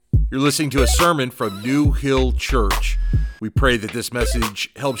You're listening to a sermon from New Hill Church. We pray that this message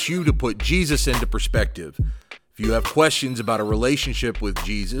helps you to put Jesus into perspective. If you have questions about a relationship with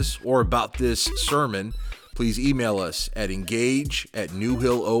Jesus or about this sermon, please email us at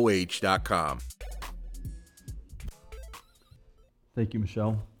engage@newhilloh.com. Thank you,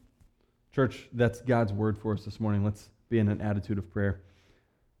 Michelle. Church, that's God's word for us this morning. Let's be in an attitude of prayer.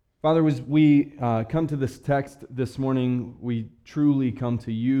 Father, as we come to this text this morning, we truly come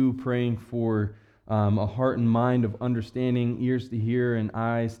to you praying for a heart and mind of understanding, ears to hear, and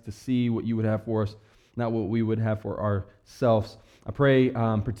eyes to see what you would have for us, not what we would have for ourselves. I pray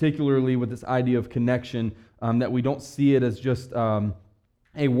particularly with this idea of connection, that we don't see it as just a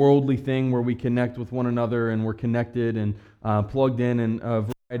worldly thing where we connect with one another and we're connected and plugged in a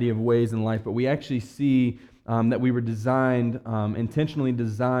variety of ways in life, but we actually see that we were designed, intentionally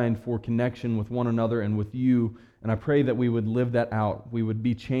designed for connection with one another and with you. And I pray that we would live that out. We would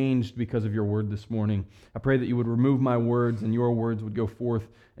be changed because of your word this morning. I pray that you would remove my words and your words would go forth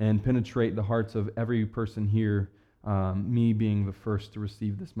and penetrate the hearts of every person here, me being the first to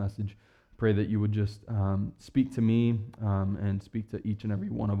receive this message. I pray that you would just speak to me and speak to each and every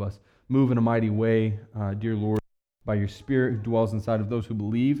one of us. Move in a mighty way, dear Lord, by your Spirit who dwells inside of those who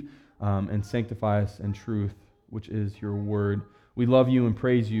believe, and sanctify us in truth, which is your word. We love you and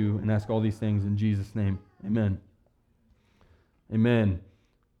praise you and ask all these things in Jesus' name. Amen. Amen.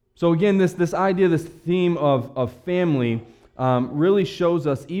 So again, this idea, this theme of family really shows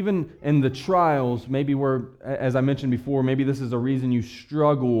us, even in the trials, maybe where, as I mentioned before, maybe this is a reason you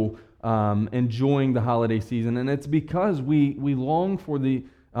struggle enjoying the holiday season, and it's because we long for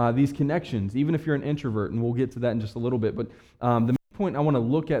these connections, even if you're an introvert, and we'll get to that in just a little bit. But the point I want to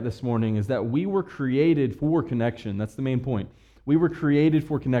look at this morning is that we were created for connection. That's the main point. We were created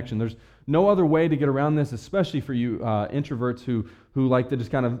for connection. There's no other way to get around this, especially for you introverts who like to just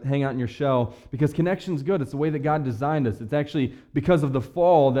kind of hang out in your shell, because connection's good. It's the way that God designed us. It's actually because of the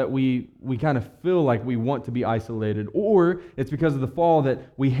fall that we kind of feel like we want to be isolated, or it's because of the fall that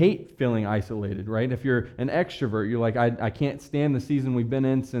we hate feeling isolated, right? If you're an extrovert, you're like, I can't stand the season we've been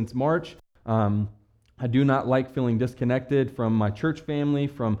in since March. I do not like feeling disconnected from my church family,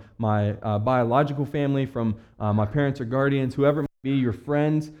 from my biological family, from my parents or guardians, whoever it might be, your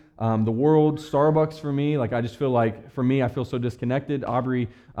friends, the world, Starbucks for me. Like, I just feel like, for me, I feel so disconnected. Aubrey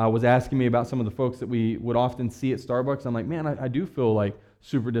was asking me about some of the folks that we would often see at Starbucks. I'm like, man, I do feel like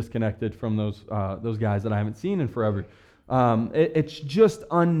super disconnected from those guys that I haven't seen in forever. It's just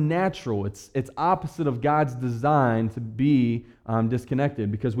unnatural. It's opposite of God's design to be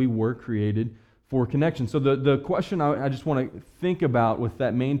disconnected, because we were created for connection. So the question I just want to think about with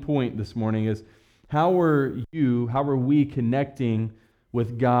that main point this morning is, how are we connecting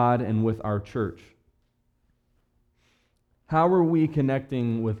with God and with our church? How are we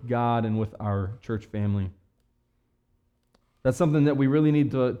connecting with God and with our church family? That's something that we really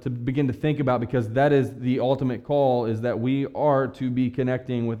need to begin to think about, because that is the ultimate call, is that we are to be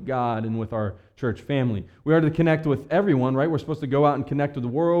connecting with God and with our church family. We are to connect with everyone, right? We're supposed to go out and connect with the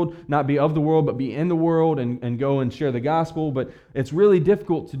world, not be of the world, but be in the world and go and share the gospel. But it's really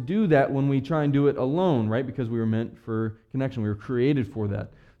difficult to do that when we try and do it alone, right? Because we were meant for connection. We were created for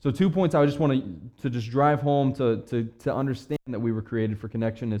that. So 2 points I just want to just drive home to understand that we were created for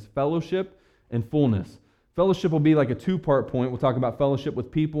connection is fellowship and fullness. Fellowship will be like a two-part point. We'll talk about fellowship with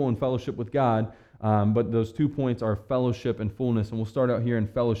people and fellowship with God, but those 2 points are fellowship and fullness, and we'll start out here in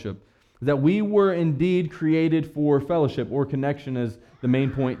fellowship. That we were indeed created for fellowship, or connection, as the main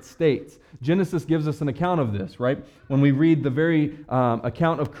point states. Genesis gives us an account of this, right? When we read the very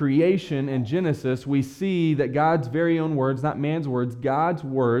account of creation in Genesis, we see that God's very own words, not man's words, God's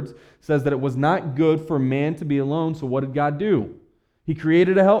words, says that it was not good for man to be alone, so what did God do? He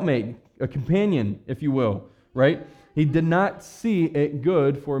created a helpmate, a companion, if you will, right? He did not see it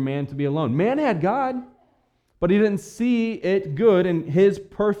good for man to be alone. Man had God, but he didn't see it good in his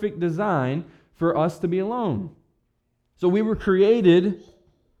perfect design for us to be alone. So we were created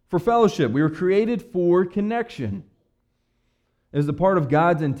for fellowship. We were created for connection. It is a part of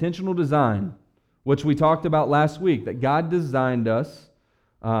God's intentional design, which we talked about last week, that God designed us.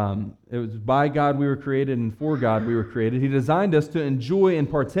 It was by God we were created, and for God we were created. He designed us to enjoy and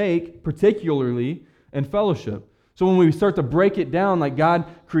partake, particularly in fellowship. So when we start to break it down, like, God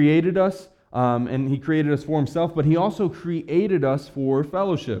created us, and He created us for Himself, but He also created us for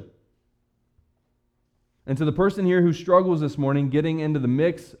fellowship. And to the person here who struggles this morning getting into the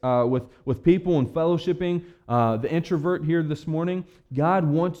mix with people and fellowshipping, the introvert here this morning, God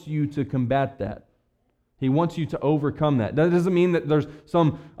wants you to combat that. He wants you to overcome that. That doesn't mean that there's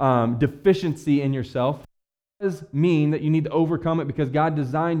some deficiency in yourself. does mean that you need to overcome it because God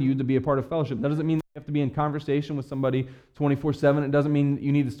designed you to be a part of fellowship. That doesn't mean you have to be in conversation with somebody 24/7. It doesn't mean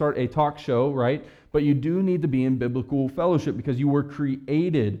you need to start a talk show, right? But you do need to be in biblical fellowship because you were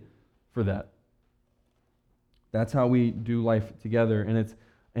created for that. That's how we do life together, and it's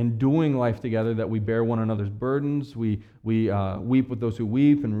in doing life together that we bear one another's burdens. We weep with those who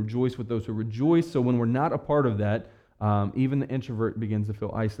weep and rejoice with those who rejoice. So when we're not a part of that, even the introvert begins to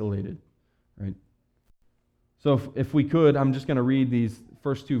feel isolated, right? So if we could, I'm just going to read these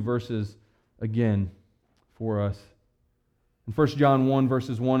first two verses again for us. In 1 John 1,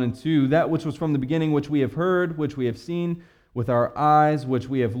 verses 1 and 2, that which was from the beginning, which we have heard, which we have seen with our eyes, which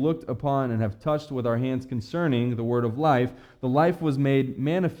we have looked upon and have touched with our hands concerning the word of life, the life was made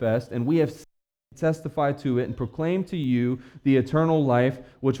manifest, and we have testified to it and proclaimed to you the eternal life,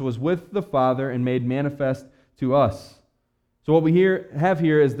 which was with the Father and made manifest to us. So what we have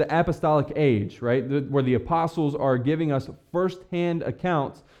here is the apostolic age, right? Where the apostles are giving us firsthand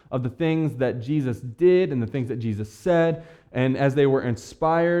accounts of the things that Jesus did and the things that Jesus said. And as they were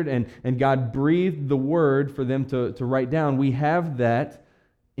inspired and God breathed the word for them to write down, we have that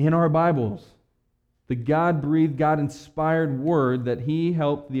in our Bibles. The God-breathed, God-inspired word that He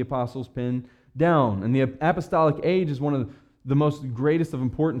helped the apostles pin down. And the apostolic age is one of the most greatest of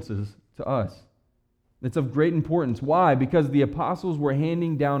importances to us. It's of great importance. Why? Because the apostles were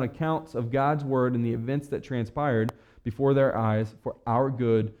handing down accounts of God's word and the events that transpired before their eyes for our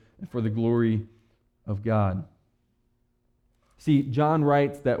good and for the glory of God. See, John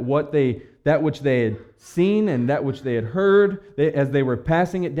writes that that which they had seen and that which they had heard, as they were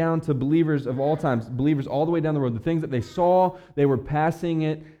passing it down to believers of all times, believers all the way down the road, the things that they saw, they were passing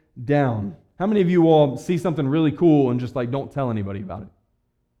it down. How many of you all see something really cool and just don't tell anybody about it,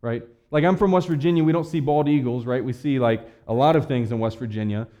 right? Like, I'm from West Virginia. We don't see bald eagles, right? We see a lot of things in West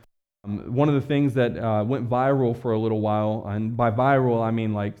Virginia. One of the things that went viral for a little while, and by viral I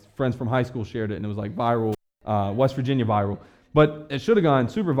mean friends from high school shared it, and it was viral, West Virginia viral. But it should have gone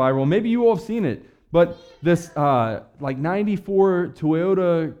super viral. Maybe you all have seen it. But this 94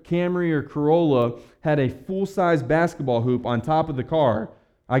 Toyota Camry or Corolla had a full-size basketball hoop on top of the car.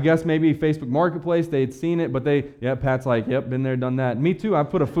 I guess maybe Facebook Marketplace, they had seen it, but Pat's yep, been there, done that. Me too, I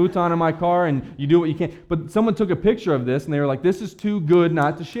put a futon in my car, and you do what you can. But someone took a picture of this, and they were like, this is too good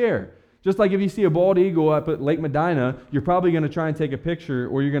not to share. Just like if you see a bald eagle up at Lake Medina, you're probably going to try and take a picture,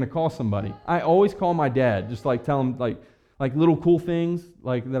 or you're going to call somebody. I always call my dad, just tell him, little cool things,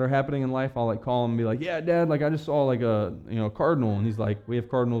 that are happening in life. I'll, call him and be like, yeah, Dad, I just saw, a cardinal. And he's like, we have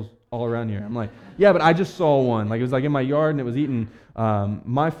cardinals all around here. I'm like, yeah, but I just saw one. It was in my yard, and it was eating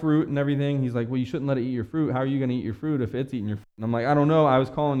my fruit and everything. He's like, well, you shouldn't let it eat your fruit. How are you going to eat your fruit if it's eating your fruit? And I'm like, I don't know. I was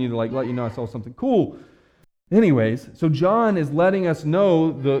calling you to let you know I saw something cool. Anyways, so John is letting us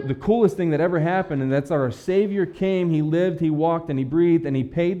know the coolest thing that ever happened, and that's that our Savior came, He lived, He walked, and He breathed, and He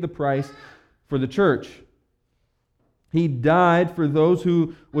paid the price for the church. He died for those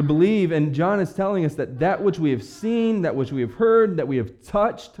who would believe, and John is telling us that which we have seen, that which we have heard, that we have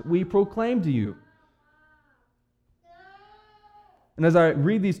touched, we proclaim to you. And as I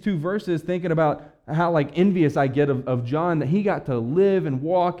read these two verses, thinking about how envious I get of John, that he got to live and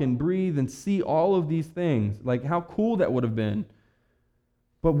walk and breathe and see all of these things, how cool that would have been.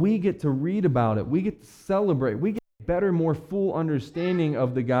 But we get to read about it. We get to celebrate. We get a better, more full understanding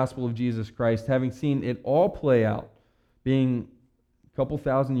of the gospel of Jesus Christ, having seen it all play out, being a couple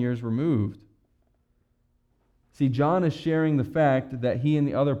thousand years removed. See, John is sharing the fact that he and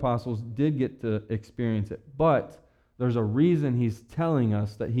the other apostles did get to experience it, but there's a reason he's telling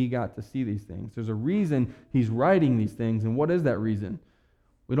us that he got to see these things. There's a reason he's writing these things, and what is that reason?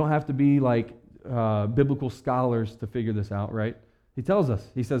 We don't have to be biblical scholars to figure this out, right? He tells us,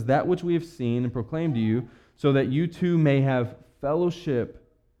 he says, that which we have seen and proclaimed to you, so that you too may have fellowship.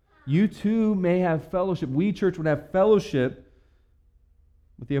 You too may have fellowship. We, church, would have fellowship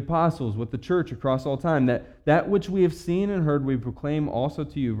with the apostles, with the church across all time. That which we have seen and heard, we proclaim also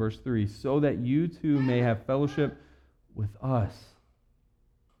to you, verse 3, so that you too may have fellowship with us.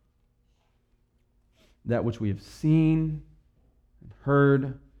 That which we have seen and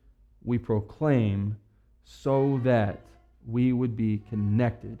heard, we proclaim so that we would be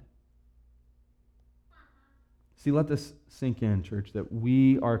connected. See, let this sink in, church, that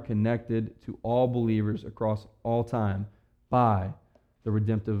we are connected to all believers across all time by the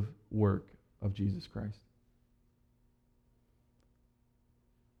redemptive work of Jesus Christ.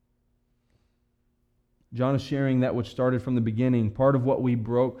 John is sharing that which started from the beginning, part of what we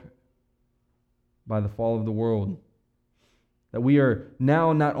broke by the fall of the world. That we are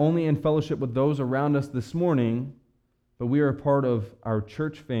now not only in fellowship with those around us this morning, but we are a part of our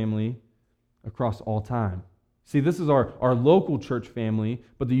church family across all time. See, this is our local church family,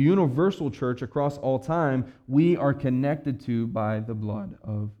 but the universal church across all time, we are connected to by the blood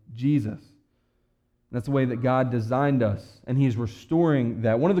of Jesus. That's the way that God designed us, and He's restoring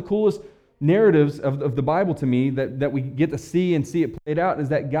that. One of the coolest narratives of the Bible to me that we get to see and see it played out is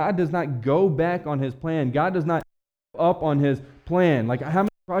that God does not go back on His plan. God does not give up on His plan. Like, how many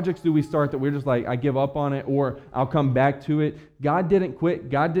projects do we start that we're just like, I give up on it, or I'll come back to it? God didn't quit.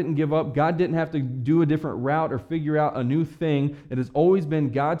 God didn't give up. God didn't have to do a different route or figure out a new thing. It has always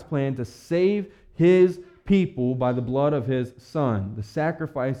been God's plan to save His people by the blood of His Son, the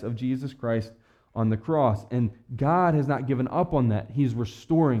sacrifice of Jesus Christ on the cross. And God has not given up on that. He's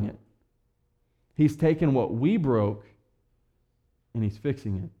restoring it. He's taken what we broke and He's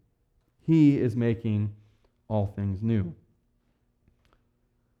fixing it. He is making all things new.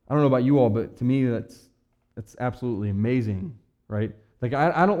 I don't know about you all, but to me that's absolutely amazing, right? Like,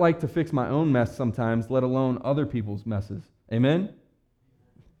 I don't like to fix my own mess sometimes, let alone other people's messes. Amen?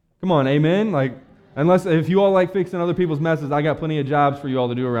 Come on, amen? Like, if you all like fixing other people's messes, I got plenty of jobs for you all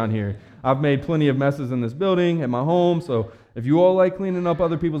to do around here. I've made plenty of messes in this building, at my home, so if you all like cleaning up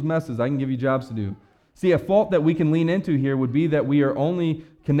other people's messes, I can give you jobs to do. See, a fault that we can lean into here would be that we are only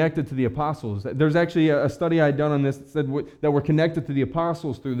connected to the apostles. There's actually a study I had done on this that said that we're connected to the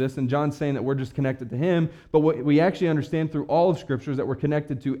apostles through this, and John's saying that we're just connected to him, but what we actually understand through all of Scripture is that we're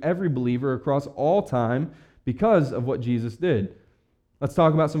connected to every believer across all time because of what Jesus did. Let's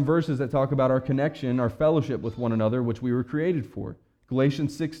talk about some verses that talk about our connection, our fellowship with one another, which we were created for.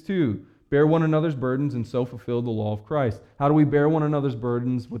 Galatians 6:2, bear one another's burdens and so fulfill the law of Christ. How do we bear one another's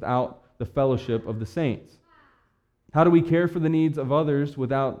burdens without the fellowship of the saints? How do we care for the needs of others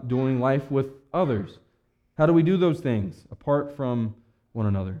without doing life with others? How do we do those things apart from one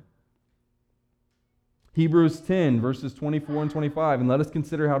another? Hebrews 10, verses 24 and 25, and let us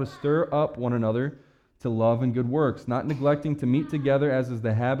consider how to stir up one another to love and good works, not neglecting to meet together as is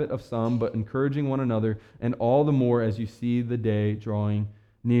the habit of some, but encouraging one another, and all the more as you see the day drawing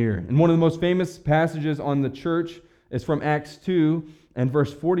near. And one of the most famous passages on the church is from Acts 2, and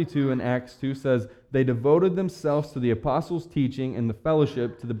verse 42 in Acts 2 says, they devoted themselves to the apostles' teaching and the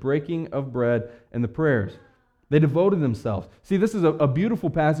fellowship, to the breaking of bread and the prayers. They devoted themselves. See, this is a beautiful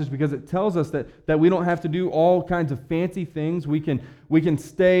passage because it tells us that we don't have to do all kinds of fancy things. We can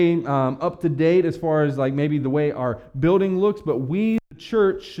stay up to date as far as like maybe the way our building looks, but we, the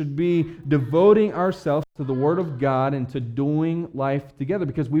church, should be devoting ourselves to the Word of God and to doing life together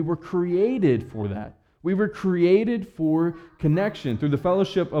because we were created for that. We were created for connection through the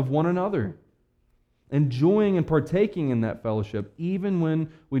fellowship of one another, enjoying and partaking in that fellowship even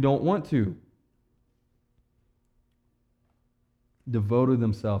when we don't want to. Devoted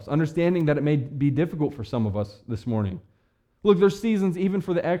themselves, understanding that it may be difficult for some of us this morning. Look, there's seasons even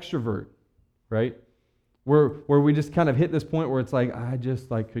for the extrovert, right? Where we just kind of hit this point where it's like, I just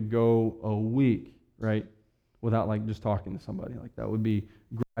like could go a week, right, without like just talking to somebody. Like that would be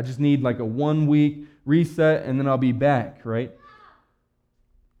great. I just need like a 1 week reset and then I'll be back, right?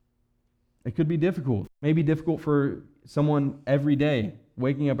 It could be difficult. Maybe difficult for someone every day,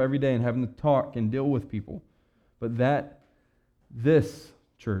 waking up every day and having to talk and deal with people. But this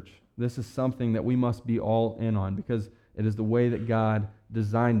church, this is something that we must be all in on because it is the way that God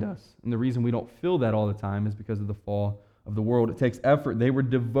designed us. And the reason we don't feel that all the time is because of the fall of the world. It takes effort. They were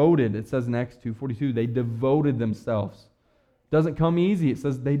devoted. It says in Acts 2:42, they devoted themselves. It doesn't come easy. It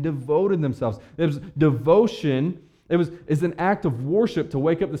says they devoted themselves. It was devotion. It's an act of worship to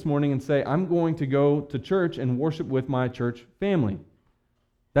wake up this morning and say, I'm going to go to church and worship with my church family.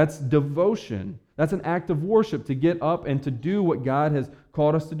 That's devotion. That's an act of worship to get up and to do what God has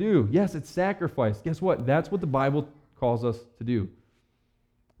called us to do. Yes, it's sacrifice. Guess what? That's what the Bible calls us to do.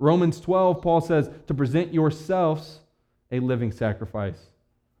 Romans 12, Paul says, to present yourselves a living sacrifice,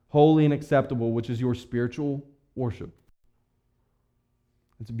 holy and acceptable, which is your spiritual worship.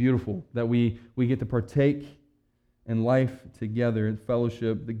 It's beautiful that we get to partake in life together, in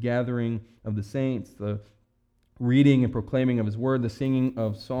fellowship, the gathering of the saints, the reading and proclaiming of His Word, the singing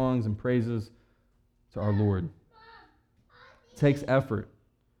of songs and praises to our Lord. It takes effort.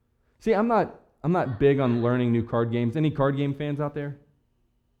 See, I'm not big on learning new card games. Any card game fans out there?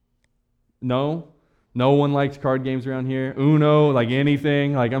 No? No one likes card games around here? Uno, like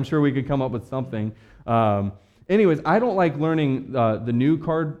anything? Like I'm sure we could come up with something. Anyways, I don't like learning the new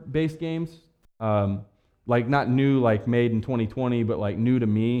card-based games. Like not new, like made in 2020, but like new to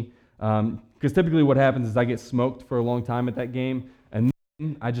me. Because typically what happens is I get smoked for a long time at that game, and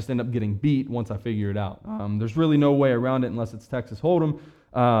then I just end up getting beat once I figure it out. There's really no way around it unless it's Texas Hold'em.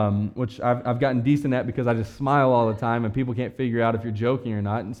 which I've gotten decent at because I just smile all the time and people can't figure out if you're joking or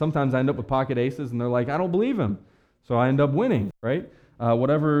not. And sometimes I end up with pocket aces and they're like, I don't believe him. So I end up winning, right?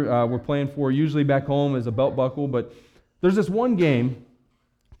 Whatever we're playing for, usually back home is a belt buckle, but there's this one game,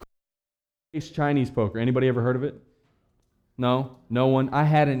 Chinese poker. Anybody ever heard of it? No? No one? I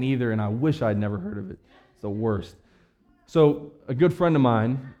hadn't either, and I wish I'd never heard of it. It's the worst. So a good friend of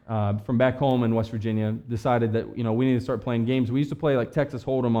mine from back home in West Virginia decided that we need to start playing games. We used to play like Texas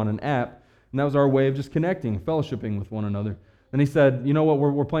Hold'em on an app, and that was our way of just connecting, fellowshipping with one another. And he said, you know what,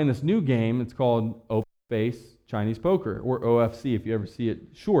 we're playing this new game. It's called Open Face Chinese Poker, or OFC if you ever see it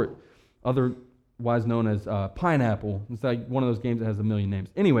short, otherwise known as Pineapple. It's like one of those games that has a million names.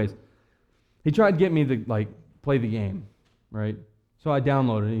 Anyways, he tried to get me to play the game, right? So I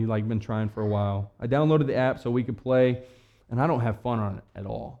downloaded it. He'd been trying for a while. I downloaded the app so we could play, and I don't have fun on it at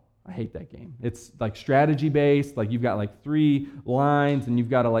all. I hate that game. It's strategy based. You've got 3 lines, and you've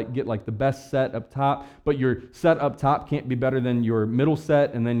got to get the best set up top. But your set up top can't be better than your middle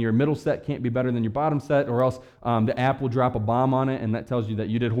set, and then your middle set can't be better than your bottom set, or else the app will drop a bomb on it, and that tells you that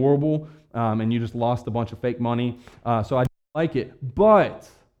you did horrible, and you just lost a bunch of fake money. So I don't like it. But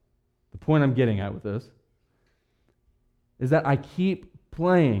the point I'm getting at with this is that I keep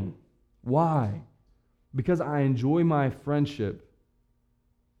playing. Why? Because I enjoy my friendship.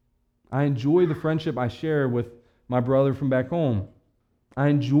 I enjoy the friendship I share with my brother from back home. I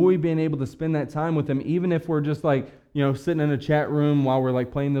enjoy being able to spend that time with him, even if we're just sitting in a chat room while we're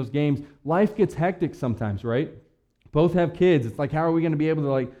playing those games. Life gets hectic sometimes, right? Both have kids. It's how are we going to be able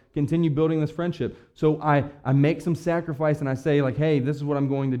to continue building this friendship? So I make some sacrifice and I say hey, this is what I'm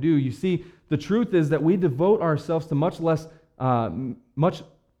going to do. You see, the truth is that we devote ourselves to much less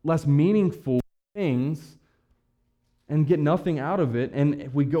meaningful things and get nothing out of it, and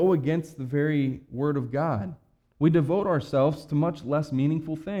if we go against the very Word of God. We devote ourselves to much less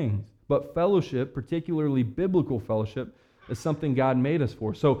meaningful things. But fellowship, particularly biblical fellowship, is something God made us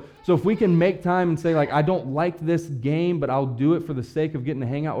for. So if we can make time and say, I don't like this game, but I'll do it for the sake of getting to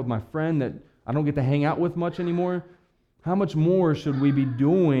hang out with my friend that I don't get to hang out with much anymore, how much more should we be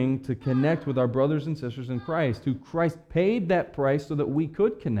doing to connect with our brothers and sisters in Christ, who Christ paid that price so that we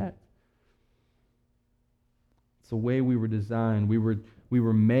could connect? It's the way we were designed. We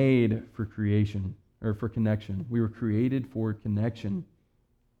were made for creation, or for connection. We were created for connection.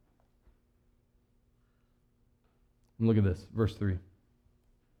 And look at this, verse 3.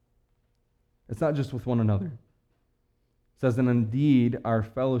 It's not just with one another. It says, and indeed our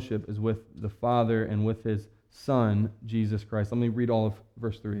fellowship is with the Father and with His Son, Jesus Christ. Let me read all of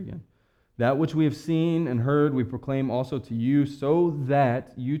verse 3 again. That which we have seen and heard we proclaim also to you, so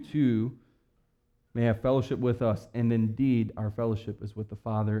that you too may have fellowship with us. And indeed our fellowship is with the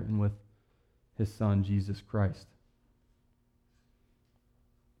Father and with His Son, Jesus Christ.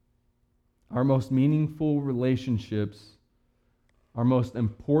 Our most meaningful relationships, our most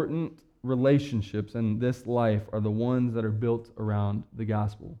important relationships in this life are the ones that are built around the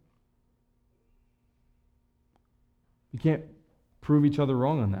gospel. You can't prove each other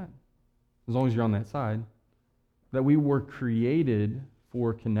wrong on that, as long as you're on that side. That we were created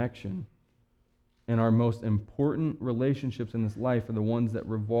for connection. And our most important relationships in this life are the ones that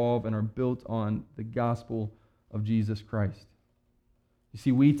revolve and are built on the gospel of Jesus Christ. You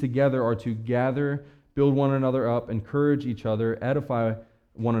see, we together are to gather, build one another up, encourage each other, edify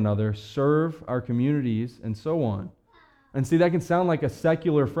one another, serve our communities, and so on. And see, that can sound like a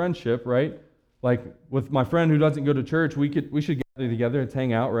secular friendship, right? Like with my friend who doesn't go to church, we should gather together and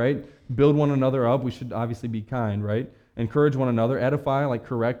hang out, right? Build one another up. We should obviously be kind, right? Encourage one another, edify,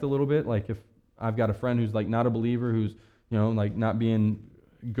 correct a little bit. If I've got a friend who's not a believer, who's not being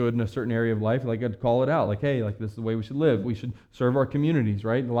good in a certain area of life, I'd call it out. Hey, this is the way we should live. We should serve our communities,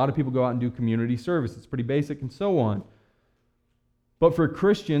 right? A lot of people go out and do community service. It's pretty basic and so on. But for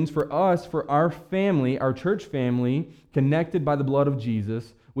Christians, for us, for our family, our church family, connected by the blood of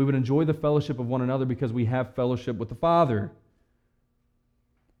Jesus, we would enjoy the fellowship of one another because we have fellowship with the Father.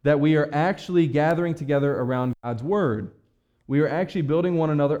 That we are actually gathering together around God's Word. We are actually building one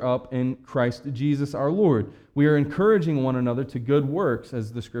another up in Christ Jesus our Lord. We are encouraging one another to good works,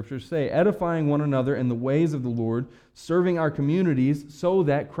 as the Scriptures say, edifying one another in the ways of the Lord, serving our communities so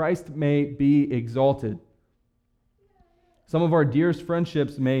that Christ may be exalted. Some of our dearest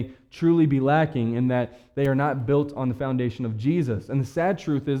friendships may truly be lacking in that they are not built on the foundation of Jesus. And the sad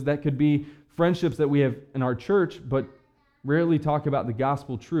truth is that could be friendships that we have in our church, but rarely talk about the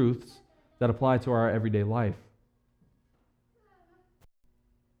gospel truths that apply to our everyday life.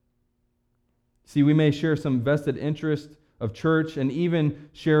 See, we may share some vested interest of church and even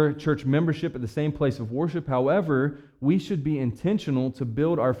share church membership at the same place of worship. However, we should be intentional to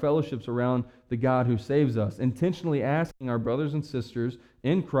build our fellowships around the God who saves us, intentionally asking our brothers and sisters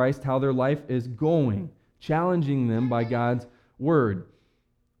in Christ how their life is going, challenging them by God's word.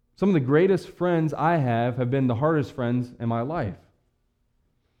 Some of the greatest friends I have been the hardest friends in my life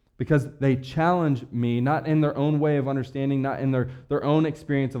because they challenge me, not in their own way of understanding, not in their own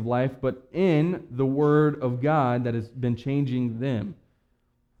experience of life, but in the Word of God that has been changing them.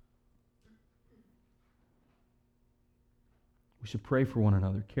 We should pray for one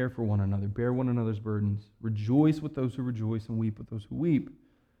another, care for one another, bear one another's burdens, rejoice with those who rejoice, and weep with those who weep.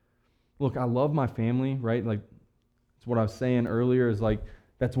 Look, I love my family, right? Like, it's what I was saying earlier, is like,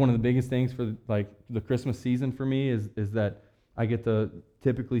 that's one of the biggest things for like the Christmas season for me is that I get to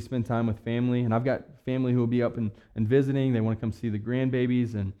typically spend time with family, and I've got family who will be up and visiting. They want to come see the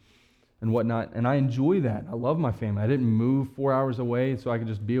grandbabies and whatnot, and I enjoy that. I love my family. I didn't move 4 hours away so I could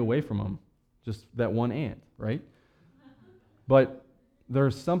just be away from them, just that one aunt, right? But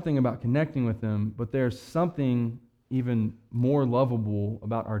there's something about connecting with them, but there's something even more lovable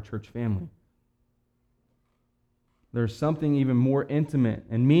about our church family. There's something even more intimate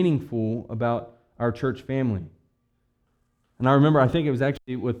and meaningful about our church family. And I remember, I think it was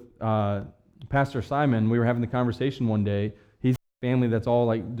actually with Pastor Simon, we were having the conversation one day. He's a family that's all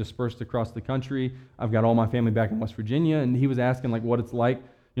like dispersed across the country. I've got all my family back in West Virginia, and he was asking like what it's like,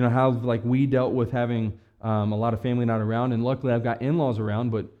 you know, how like we dealt with having a lot of family not around. And luckily I've got in-laws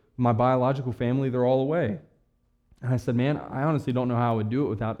around, but my biological family, they're all away. And I said, man, I honestly don't know how I would do it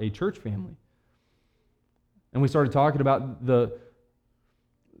without a church family. And we started talking about the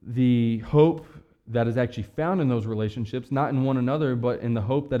hope that is actually found in those relationships, not in one another, but in the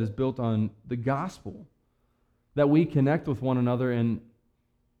hope that is built on the gospel, that we connect with one another in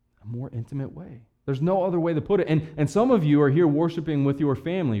a more intimate way. There's no other way to put it. And some of you are here worshiping with your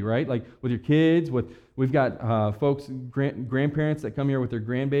family, right? Like with your kids. We've got folks, grandparents that come here with their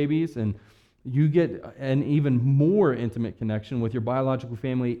grandbabies, and you get an even more intimate connection with your biological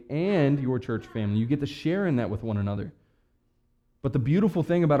family and your church family. You get to share in that with one another. But the beautiful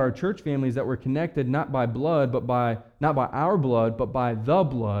thing about our church family is that we're connected not by blood, not by our blood, but by the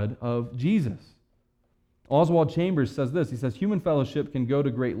blood of Jesus. Oswald Chambers says this. He says, human fellowship can go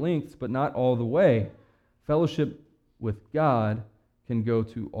to great lengths, but not all the way. Fellowship with God can go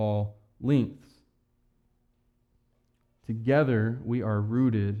to all lengths. Together, we are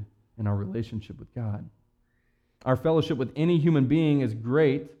rooted in our relationship with God. Our fellowship with any human being is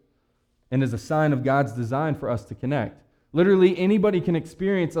great and is a sign of God's design for us to connect. Literally, anybody can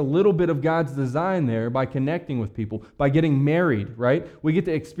experience a little bit of God's design there by connecting with people, by getting married, right? We get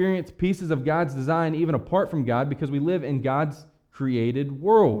to experience pieces of God's design even apart from God because we live in God's created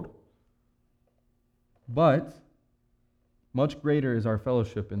world. But much greater is our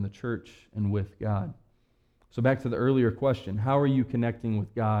fellowship in the church and with God. So back to the earlier question, how are you connecting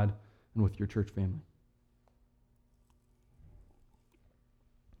with God and with your church family?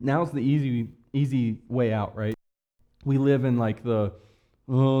 Now's the easy way out, right? We live in like there's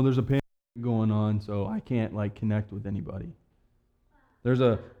a pandemic going on, so I can't like connect with anybody. There's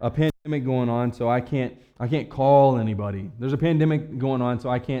a pandemic going on, so I can't call anybody. There's a pandemic going on, so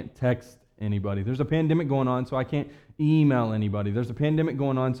I can't text anybody. There's a pandemic going on, so I can't email anybody. There's a pandemic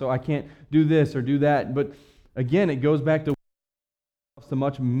going on, so I can't do this or do that. But again, it goes back to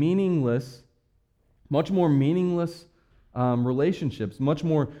much more meaningless relationships, much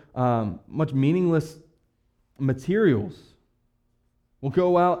meaningless materials. We'll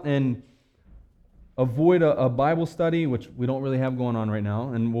go out and avoid a Bible study, which we don't really have going on right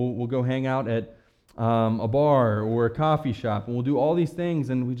now, and we'll go hang out at a bar or a coffee shop, and we'll do all these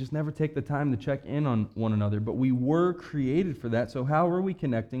things, and we just never take the time to check in on one another. But we were created for that, so how are we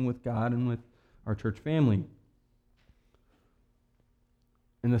connecting with God and with our church family?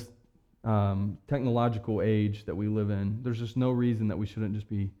 In this technological age that we live in, there's just no reason that we shouldn't just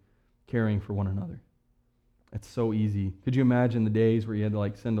be caring for one another. It's so easy. Could you imagine the days where you had to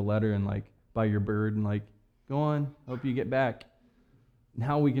like send a letter and like buy your bird and like, go on, hope you get back.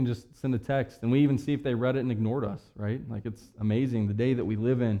 Now we can just send a text, and we even see if they read it and ignored us, right? Like, it's amazing the day that we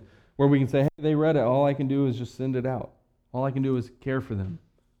live in where we can say, hey, they read it. All I can do is just send it out. All I can do is care for them.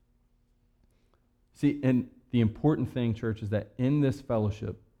 See, and the important thing, church, is that in this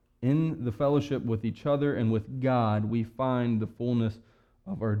fellowship, in the fellowship with each other and with God, we find the fullness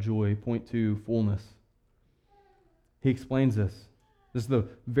of our joy. Point 2, fullness. He explains this. This is the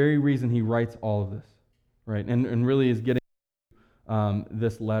very reason he writes all of this, right? And really is getting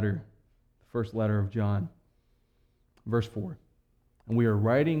this letter, the first letter of John. Verse 4. And we are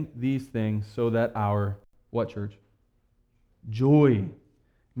writing these things so that our, what, church? joy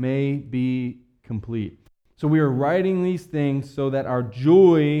may be complete. So we are writing these things so that our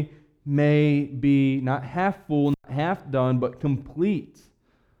joy may be not half full, not half done, but complete.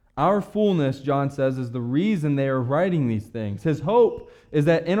 Our fullness, John says, is the reason they are writing these things. His hope is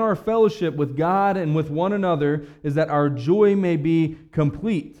that in our fellowship with God and with one another is that our joy may be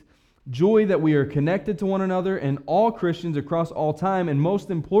complete. Joy that we are connected to one another and all Christians across all time, and most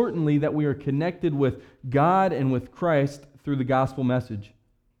importantly, that we are connected with God and with Christ through the gospel message.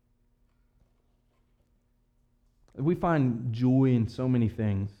 We find joy in so many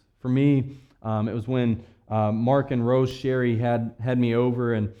things. For me, it was when Mark and Rose Sherry had me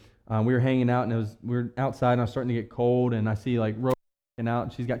over, and we were hanging out, and we were outside, and I was starting to get cold, and I see like Rose hanging out,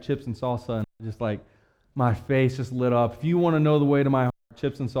 and she's got chips and salsa, and just like my face just lit up. If you want to know the way to my heart,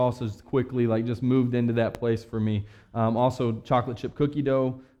 chips and salsa quickly like just moved into that place for me. Also, chocolate chip cookie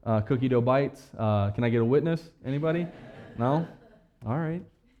dough bites. Can I get a witness? Anybody? No? All right.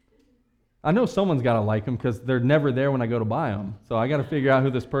 I know someone's got to like them because they're never there when I go to buy them. So I got to figure out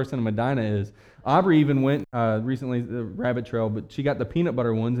who this person in Medina is. Aubrey even went recently the rabbit trail, but she got the peanut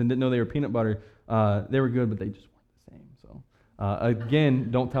butter ones and didn't know they were peanut butter. They were good, but they just weren't the same. So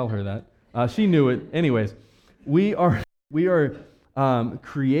again, don't tell her that. She knew it. Anyways, we are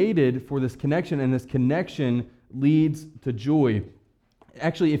created for this connection, and this connection leads to joy.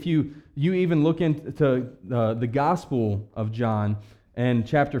 Actually, if you even look into the Gospel of John, and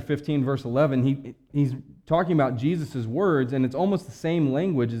chapter 15, verse 11, he's talking about Jesus' words, and it's almost the same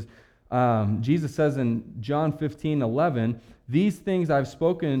language as Jesus says in John 15:11, "These things I've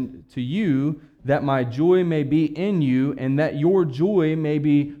spoken to you, that my joy may be in you, and that your joy may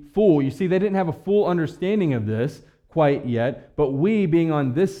be full." You see, they didn't have a full understanding of this quite yet, but we, being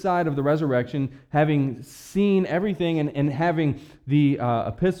on this side of the resurrection, having seen everything and having the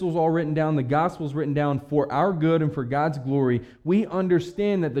epistles all written down, the gospels written down for our good and for God's glory, we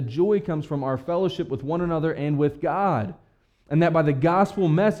understand that the joy comes from our fellowship with one another and with God. And that by the gospel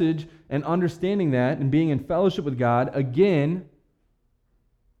message and understanding that and being in fellowship with God, again,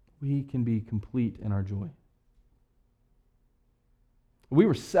 we can be complete in our joy. We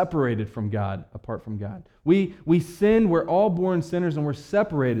were separated from God, apart from God. We sinned, we're all born sinners, and we're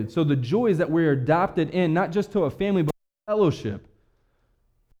separated. So the joy is that we're adopted in, not just to a family, but fellowship.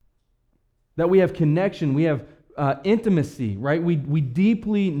 That we have connection, we have intimacy, right? We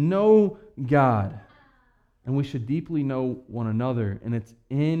deeply know God, and we should deeply know one another. And it's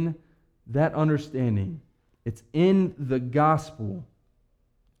in that understanding, it's in the gospel,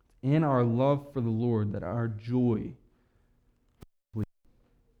 in our love for the Lord, that our joy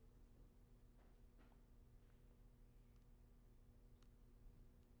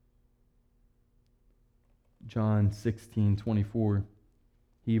John 16:24.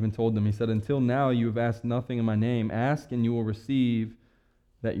 He even told them, he said, "Until now you have asked nothing in my name. Ask and you will receive,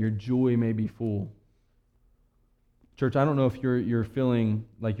 that your joy may be full." Church, I don't know if you're feeling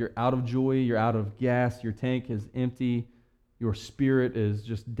like you're out of joy, you're out of gas, your tank is empty, your spirit is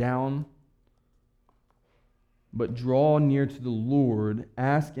just down. But draw near to the Lord,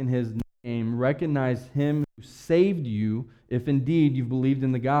 ask in His name, recognize Him who saved you, if indeed you've believed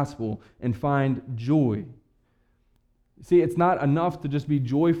in the gospel, and find joy. See, it's not enough to just be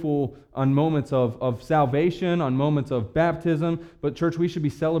joyful on moments of salvation, on moments of baptism, but church, we should be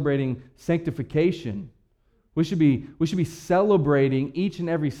celebrating sanctification. We should be celebrating each and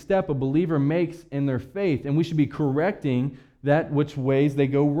every step a believer makes in their faith, and we should be correcting that which ways they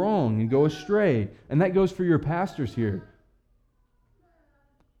go wrong and go astray. And that goes for your pastors here.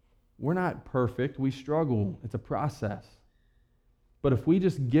 We're not perfect. We struggle. It's a process. But if we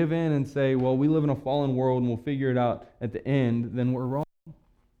just give in and say, well, we live in a fallen world and we'll figure it out at the end, then we're wrong.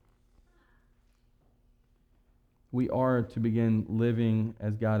 We are to begin living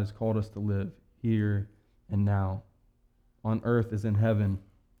as God has called us to live, here and now, on earth as in heaven.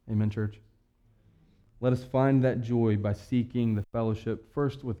 Amen, church? Let us find that joy by seeking the fellowship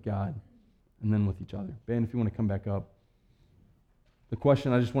first with God and then with each other. Ben, if you want to come back up. The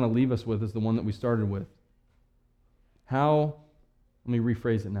question I just want to leave us with is the one that we started with. Let me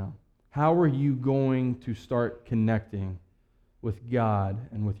rephrase it now. How are you going to start connecting with God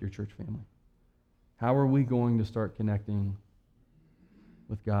and with your church family? How are we going to start connecting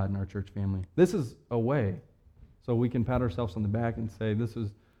with God and our church family? This is a way. So we can pat ourselves on the back and say this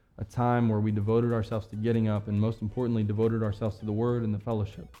is a time where we devoted ourselves to getting up and most importantly devoted ourselves to the Word and the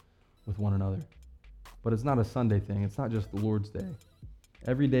fellowship with one another. But it's not a Sunday thing. It's not just the Lord's Day.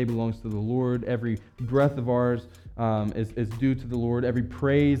 Every day belongs to the Lord. Every breath of ours is due to the Lord. Every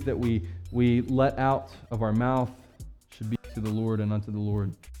praise that we let out of our mouth should be to the Lord and unto the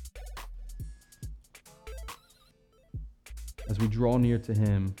Lord. As we draw near to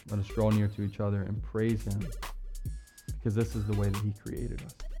him, let us draw near to each other and praise him, because this is the way that he created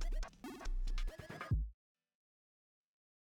us.